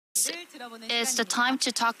It's the time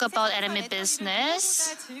to talk about anime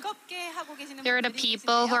business. There are the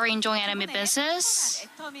people who are enjoying anime business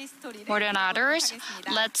more than others.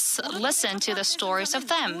 Let's listen to the stories of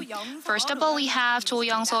them. First of all, we have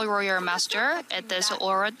Yeong-seo, Royal Master, at this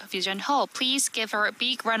World Vision Hall. Please give her a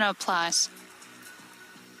big round of applause.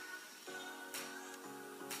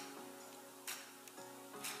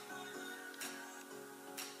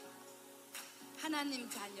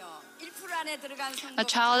 A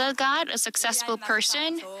child of God, a successful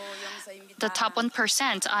person, the top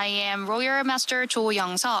 1%. I am Royal Master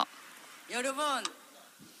Yeong-seo. 여러분,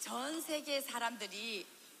 전 세계 사람들이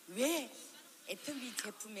왜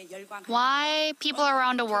Why people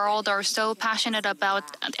around the world are so passionate about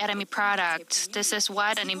Atomy products? This is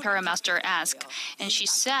what an Imperial Master asked. And she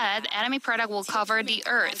said, Atomy product will cover the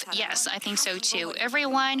earth. Yes, I think so too.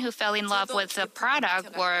 Everyone who fell in love with the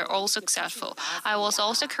product were all successful. I was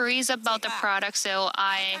also curious about the product, so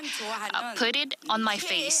I put it on my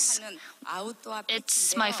face.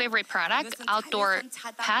 It's my favorite product, outdoor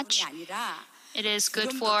patch. It is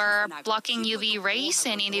good for blocking UV rays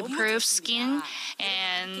and it improves skin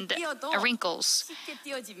and wrinkles.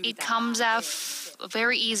 It comes off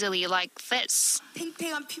very easily like this.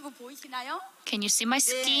 Can you see my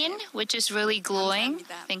skin, which is really glowing?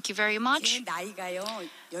 Thank you very much.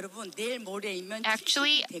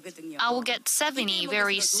 Actually, I will get 70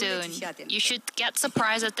 very soon. You should get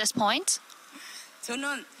surprised at this point.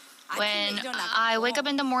 When I wake up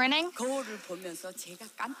in the morning,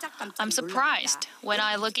 I'm surprised when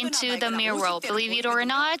I look into the mirror. Believe it or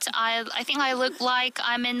not, I think I look like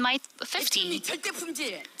I'm in my 50s.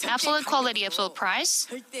 Absolute quality, absolute price.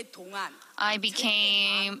 I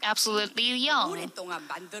became absolutely young.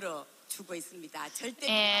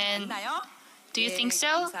 And do you think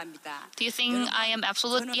so? Do you think I am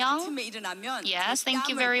absolutely young? Yes, thank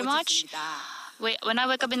you very much. When I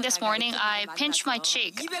wake up in this morning, I pinch my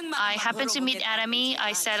cheek. I happened to meet Atomy.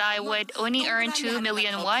 I said I would only earn 2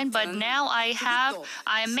 million won, but now I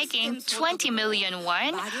am making 20 million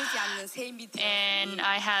won, and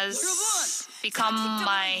I has become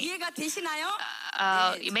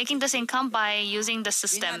making this income by using the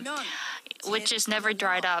system, which is never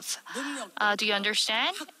dried up. Do you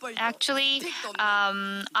understand? Actually,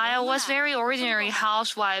 I was very ordinary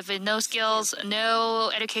housewife with no skills, no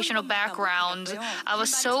educational background. I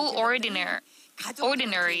was so ordinary.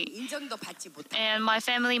 And my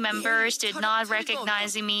family members did not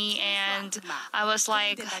recognize me, and I was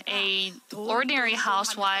like a ordinary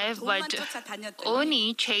housewife, but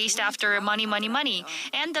only chased after money,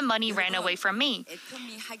 and the money ran away from me.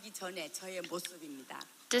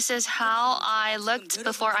 This is how I looked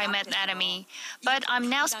before I met Atomy. But I'm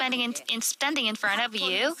now standing in front of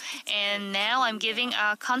you, and now I'm giving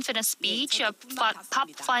a confident speech of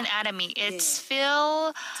PopFun Atomy. It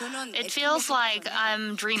feels like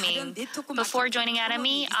I'm dreaming. Before joining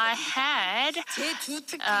Atomy, I had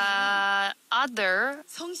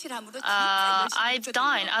I've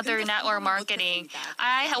done other network marketing.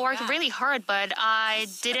 I worked really hard, but I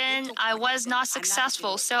was not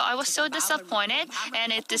successful. So I was so disappointed,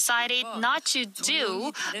 and it decided not to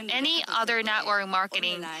do any other network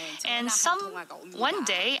marketing. And one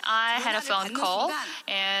day I had a phone call,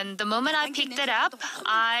 and the moment I picked it up,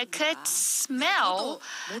 I could smell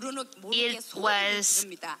it was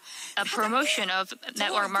a promotion of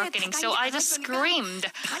network marketing. So I just screamed.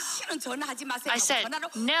 I said,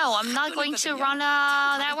 no, I'm not going to run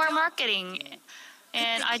a network marketing.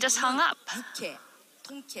 And I just hung up.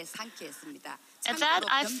 At that,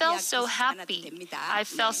 I felt so happy. I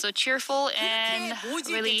felt so cheerful and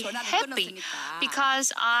really happy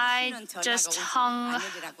because I just hung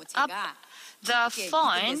up the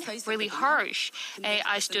phone really harsh.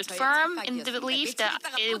 I stood firm in the belief that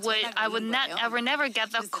I would never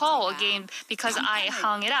get the call again because I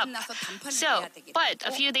hung it up. But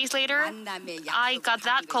a few days later, I got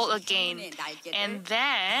that call again. And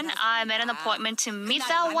then I made an appointment to meet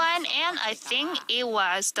that one, and I think it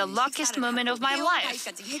was the luckiest moment of my life.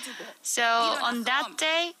 So on that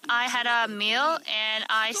day, I had a meal and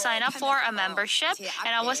I signed up for a membership,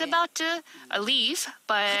 and I was about to leave,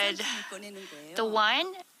 but the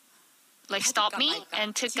one stopped me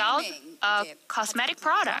and took out a cosmetic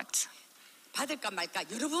product.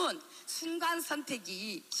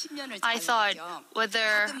 I thought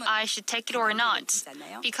whether I should take it or not,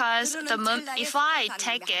 because if I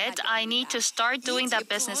take it, I need to start doing that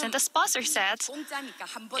business. And the sponsor said,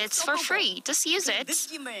 it's for free, just use it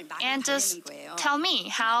and just tell me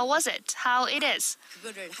how it is.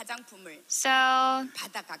 So I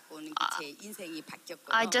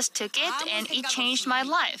just took it and it changed my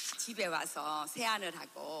life.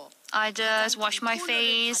 I just washed my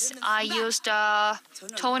face. I used a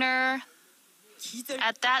toner.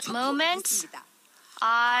 At that moment,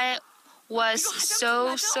 I was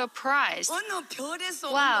so surprised.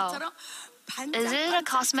 Wow, is it a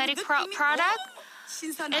cosmetic product?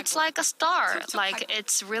 It's like a star. Like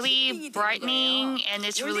it's really brightening and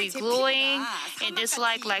it's really glowing. And it's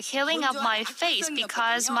like healing up my face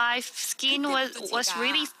because my skin was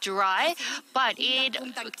really dry, but it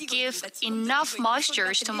gives enough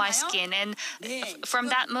moisture to my skin. And from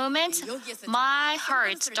that moment, my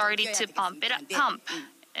heart started to pump.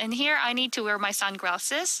 And here I need to wear my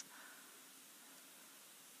sunglasses.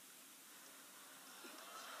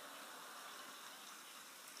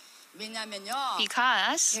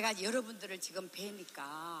 Because 제가 여러분들을 지금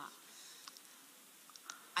뵈니까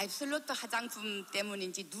압솔루트 화장품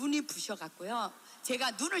때문인지 눈이 부셔갖고요. 제가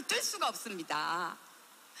눈을 뜰 수가 없습니다.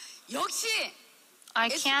 역시 I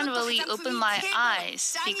can't really open my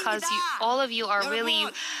eyes because all of you are really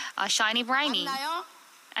shiny briny.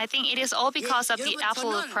 I think it is all because of the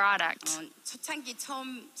Apple product. 초창기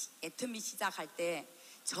처음 애터미 시작할 때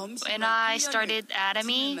When I started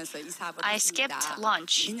Atomy, I skipped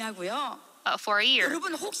lunch for a year.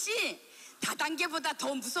 여러분 혹시 다단계보다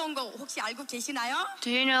더 무서운 거 혹시 알고 계시나요?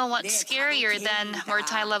 Do you know what's scarier than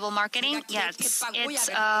multi-level marketing? Yes,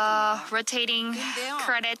 it's rotating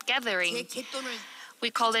credit gathering. We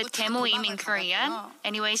call it 개모임 in Korean.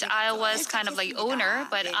 Anyways, I was kind of like owner,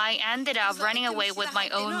 but I ended up running away with my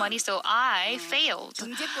own money, so I failed.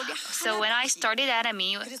 So when I started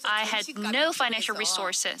Atomy, I had no financial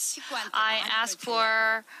resources. I asked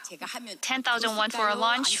for 10,000 won for a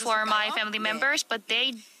lunch for my family members, but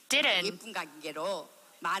they didn't.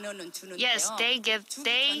 Yes, they gave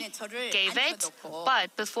it,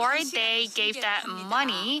 but before they gave that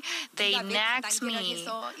money, they nagged me.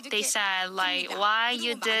 They said like, why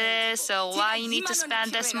you did this, so why you need to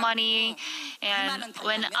spend this money, and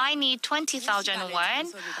when I need 20,000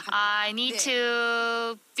 won, I needed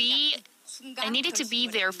to be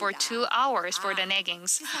there for 2 hours for the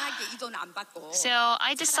naggings. So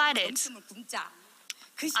I decided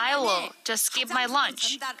I will just skip my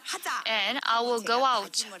lunch and I will go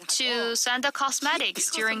out to send the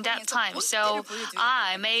cosmetics during that time. So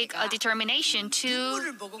I make a determination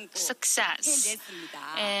to success.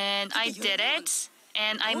 And I did it.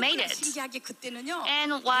 And I made it.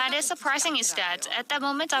 And what is surprising is that at that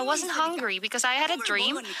moment I wasn't hungry because I had a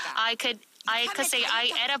dream. I could say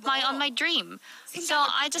I ate up on my dream. So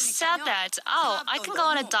I just said that, I can go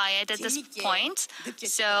on a diet at this point.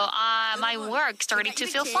 So my work started to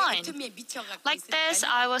feel fun. Like this,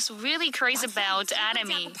 I was really crazy about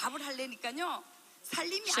Atomy.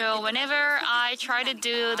 So whenever I tried to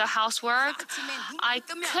do the housework, I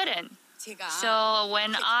couldn't. So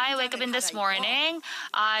when I wake up in this morning,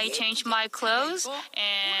 I changed my clothes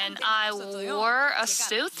and I wore a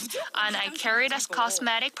suit and I carried a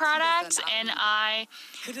cosmetic product and I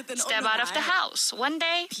step out of the house. One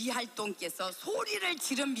day,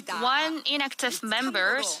 one inactive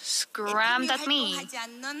member screamed at me.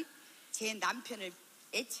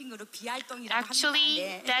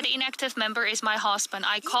 Actually, that inactive member is my husband.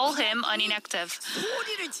 I call him an inactive.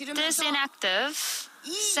 This inactive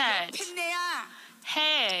said,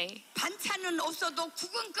 "Hey,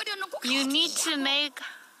 you need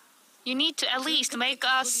to at least make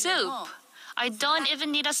a soup. I don't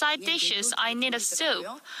even need a side dishes. I need a soup."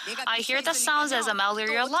 I hear the sounds as a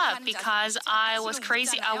malaria a lot because I was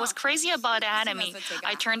crazy. I was crazy about Atomy.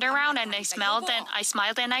 I turned around and I smiled and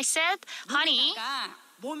I said, "Honey,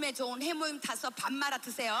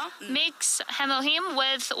 mix 해모힘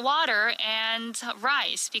with water and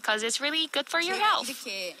rice because it's really good for your health."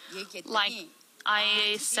 Like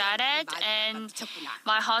I said it, and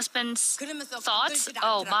my husband thought,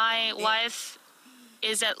 "Oh, my wife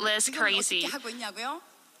is at least crazy."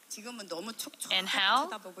 And how?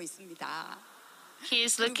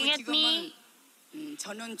 He's looking at me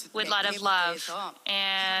with a lot of love.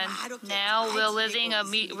 And now we're living a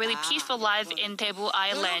really peaceful life in Daegu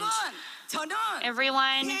Island.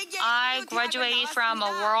 Everyone, I graduated from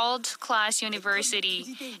a world-class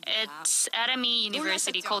university. It's Atomy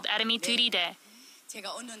University called Atomy 들이대.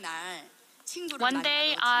 One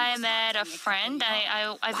day I met a friend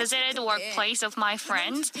and I visited the workplace of my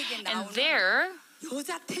friend, and there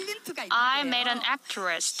I met an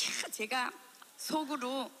actress.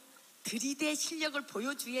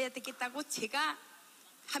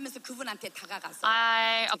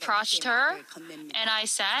 I approached her and I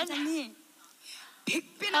said,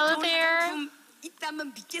 "Hello there.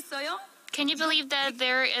 Can you believe that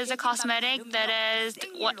there is a cosmetic that is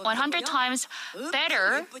 100 times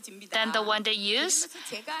better than the one they use?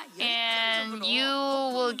 And you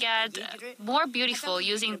will get more beautiful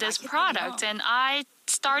using this product. And I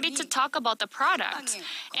started to talk about the product.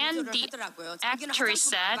 And the actress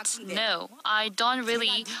said, no, I don't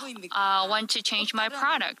really want to change my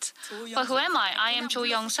product. But who am I? I am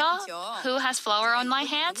Yeong-seo, who has flower on my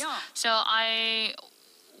hands. So I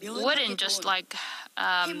wouldn't just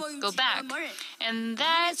go back. And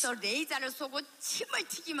then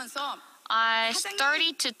I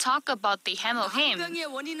started to talk about the hemohim.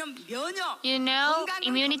 You know,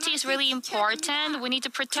 immunity is really important. We need to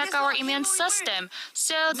protect our immune system.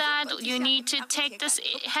 So that you need to take this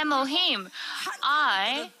hemohim.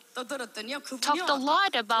 I talked a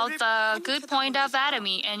lot about the good point of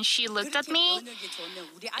Atomy, and she looked at me.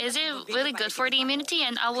 Is it really good for the immunity?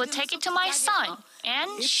 And I will take it to my son.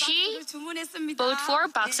 And she bought 4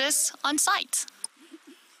 boxes on site.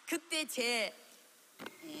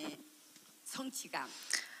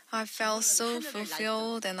 I felt so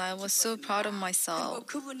fulfilled and I was so proud of myself,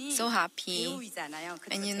 so happy.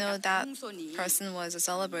 And you know that person was a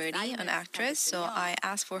celebrity, an actress, so I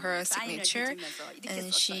asked for her signature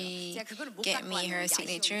and she gave me her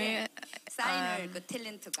signature.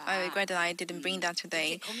 I regret that I didn't bring that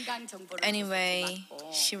today. Anyway,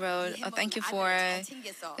 she wrote, thank you for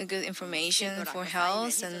good information for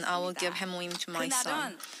health and I will give hemohim to my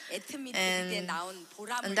son. And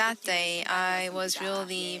on that day, I was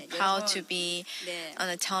really proud to be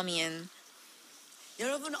an Atomian.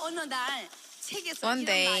 One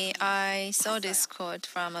day, I saw this quote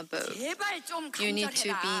from a book. You need to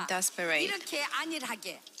be desperate.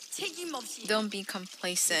 Don't be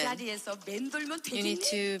complacent. You need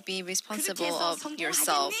to be responsible of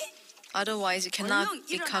yourself. Otherwise, you cannot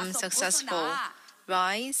become successful.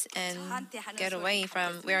 Rise and get away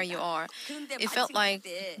from where you are. It felt like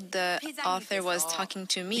the author was talking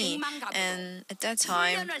to me, and at that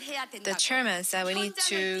time, the chairman said we need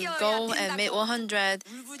to go and meet 100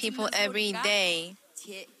 people every day.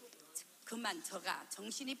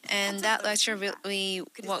 And that lecture really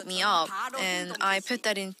woke me up, and I put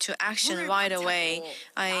that into action right away.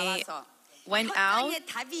 I went out,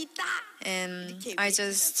 and I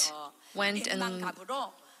just went and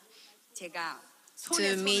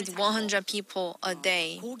to meet 100 people a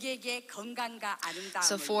day.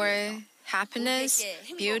 So for happiness,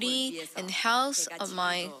 beauty, and health of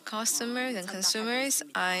my customers and consumers,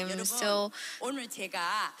 I'm still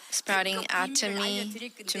spreading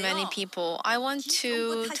Atomy to many people. I want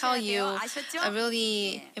to tell you a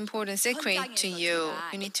really important secret to you.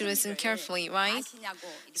 You need to listen carefully, right?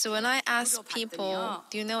 So when I ask people,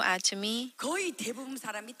 do you know Atomy?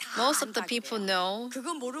 Most of the people know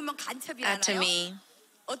Atomy.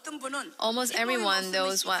 Almost everyone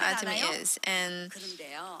knows what Atomy is, and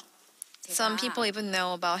some people even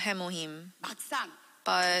know about hemohim.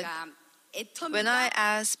 But when I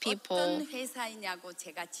ask people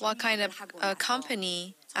what kind of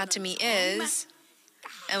company Atomy is,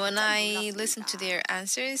 and when I listened to their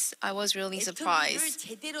answers, I was really surprised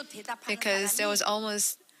because there was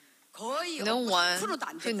almost no one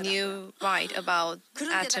who knew right about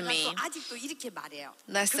Atomy.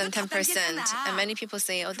 Less than 10%. And many people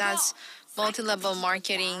say, oh, that's multi-level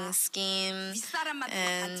marketing scheme.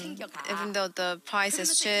 And even though the price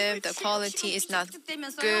is cheap, the quality is not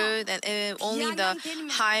good. And only the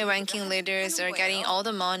high-ranking leaders are getting all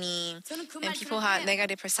the money. And people had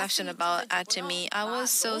negative perception about Atomy. I was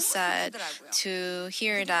so sad to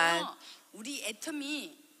hear that.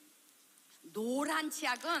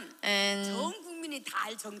 And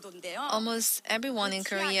almost everyone in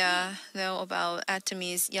Korea know about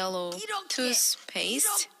Atomy's yellow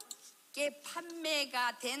toothpaste.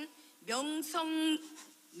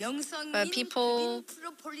 But people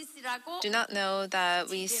do not know that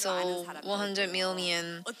we sold 100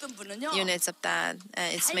 million units of that.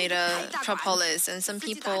 It's made of propolis. And some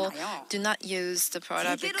people do not use the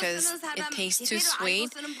product because it tastes too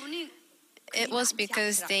sweet. It was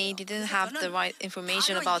because they didn't have the right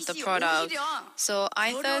information about the product. So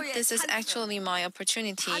I thought this is actually my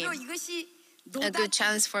opportunity, a good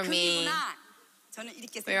chance for me,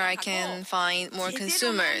 where I can find more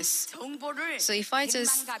consumers. So if I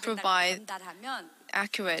just provide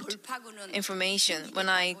accurate information when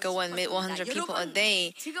I go and meet 100 people a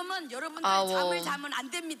day, I will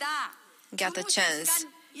get the chance.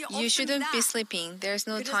 You shouldn't be sleeping. There's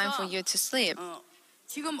no time for you to sleep.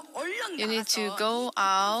 You need to go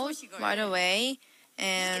out right away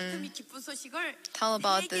and tell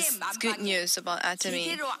about this good news about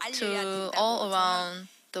Atomy to all around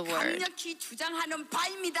the world.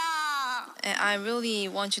 And I really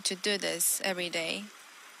want you to do this every day.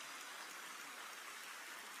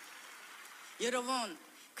 여러분,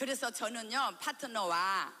 그래서 저는요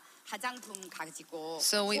파트너와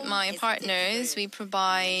So with my partners, we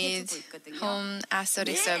provide home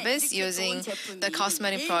aesthetic service using the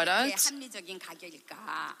cosmetic products.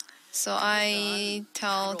 So I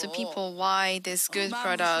tell the people why this good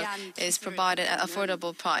product is provided at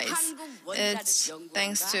affordable price. It's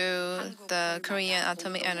thanks to the Korean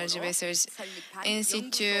Atomic Energy Research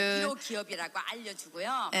Institute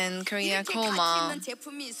and Korea Koma.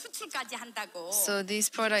 So this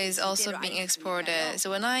product is also being exported. So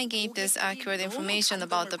when I gave this accurate information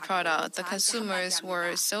about the product, the consumers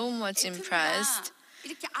were so much impressed.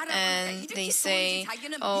 And they say,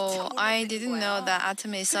 oh, I didn't know that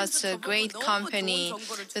Atomy is such a great company.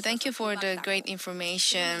 So thank you for the great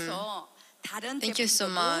information. Thank you so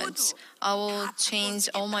much. I will change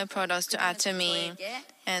all my products to Atomy.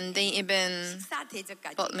 And they even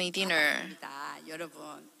bought me dinner.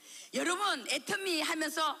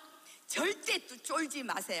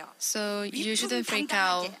 So you shouldn't freak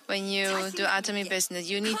out when you do Atomy business.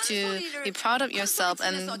 You need to be proud of yourself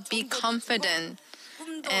and be confident.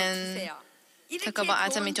 And talk about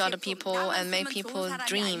Atomy to other people and make people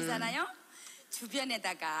dream.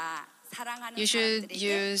 You should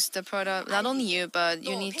use the product, not only you, but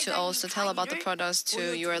you need to also tell about the products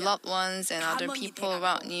to your loved ones and other people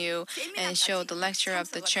around you and show the lecture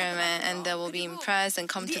of the chairman, and they will be impressed and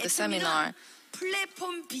come to the seminar.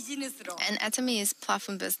 And Atomy is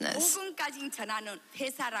platform business.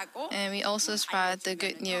 And we also spread the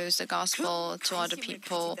good news, the gospel to other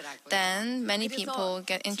people. Then many people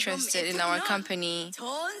get interested in our company.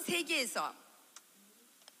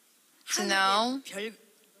 So now,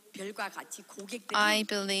 I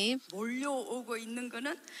believe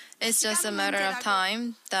it's just a matter of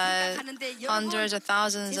time that hundreds of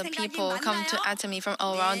thousands of people come to Atomy from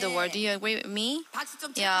all around the world. Do you agree with me?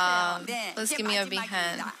 Yeah, let's give me a big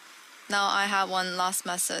hand. Now I have one last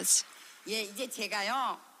message.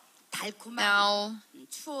 Now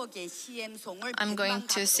I'm going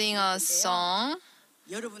to sing a song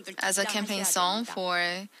as a campaign song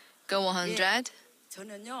for Go 100. You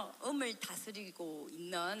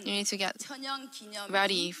need to get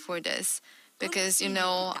ready for this because,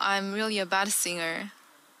 I'm really a bad singer.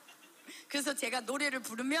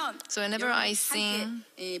 So whenever I sing,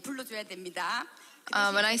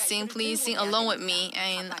 please sing along with me,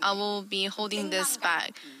 and I will be holding this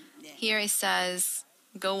bag. Here it says,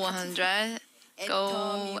 Go 100,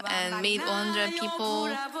 go and meet 100 people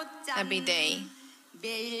every day.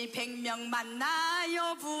 매일 100명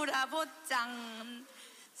만나요 브라보짱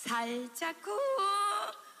살자꾸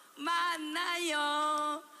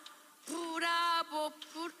만나요 브라보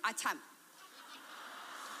아참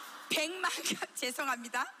 100만갑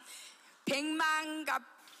죄송합니다 100만갑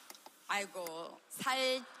아이고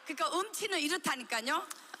그러니까 음치는 이렇다니까요.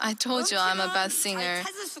 I told you I'm a bad singer.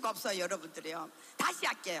 찾을 수가 없어요 여러분들이요. 다시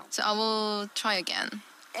할게요. So I will try again.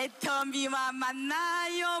 애터미와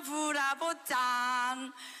만나요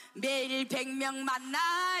브라보짱 매일 100명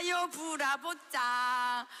만나요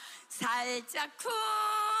브라보짱 살자쿠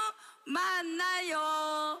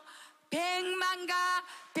만나요 100만갑짠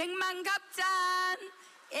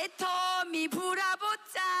애터미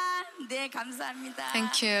브라보짱 네 감사합니다.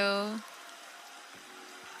 Thank you.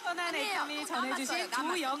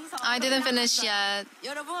 I didn't finish yet.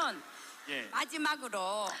 여러분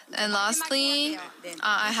And lastly,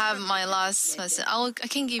 I have my last message. I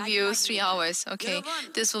can give you 3 hours. Okay,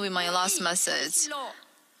 this will be my last message.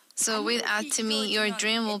 So with Atomy, your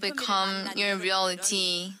dream will become your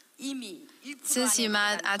reality. Since you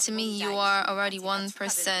met Atomy, you are already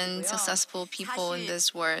 1% successful people in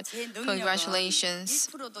this world. Congratulations.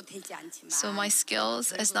 So my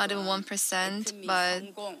skills is not even 1%, but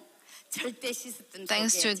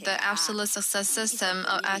thanks to the absolute success system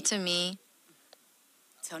of Atomy,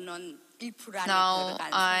 now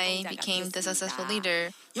I became the successful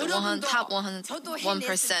leader, the top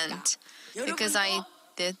 1%. Because I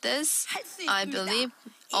did this, I believe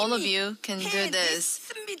all of you can do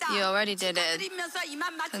this. You already did it.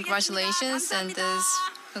 Congratulations, and this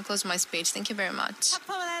concludes my speech. Thank you very much.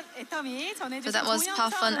 So that was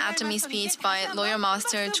PopFun Atomy speech by Lawyer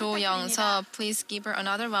Master Jo Yeong-seo. Please give her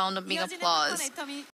another round of big applause.